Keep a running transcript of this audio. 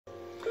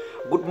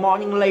Good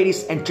morning,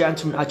 ladies and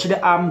gentlemen.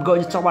 Today I'm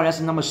going to talk about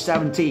lesson number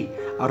 70.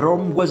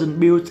 Rome wasn't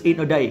built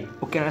in a day.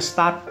 Okay, let's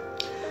start.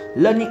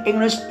 Learning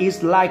English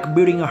is like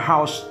building a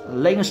house.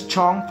 Laying a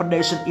strong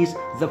foundation is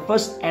the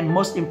first and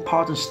most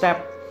important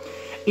step.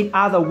 In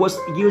other words,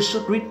 you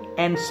should read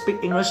and speak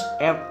English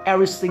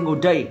every single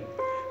day.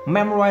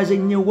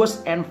 Memorizing new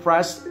words and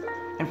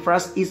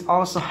phrases is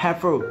also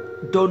helpful.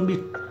 Don't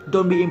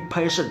be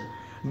impatient.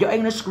 Your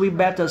English will be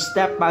better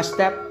step by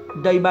step,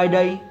 day by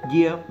day,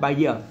 year by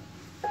year.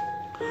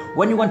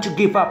 When you want to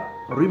give up,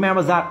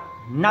 remember that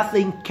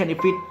nothing can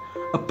defeat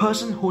a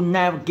person who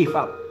never gives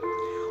up.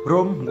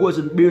 Rome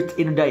wasn't built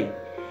in a day.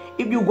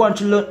 If you want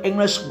to learn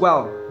English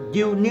well,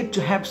 you need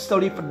to have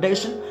solid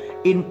foundation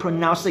in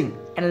pronouncing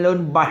and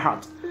learn by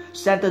heart,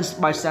 sentence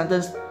by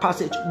sentence,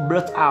 passage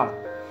blurt out.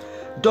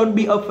 Don't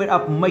be afraid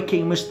of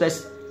making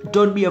mistakes.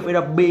 Don't be afraid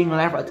of being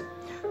laughed.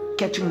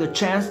 Catching the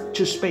chance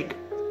to speak.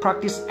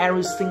 Practice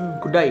every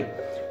single day.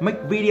 Make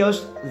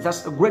videos.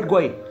 That's a great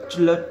way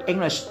to learn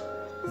English.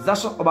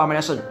 That's all about my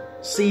lesson.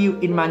 See you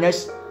in my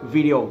next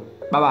video.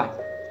 Bye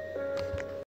bye.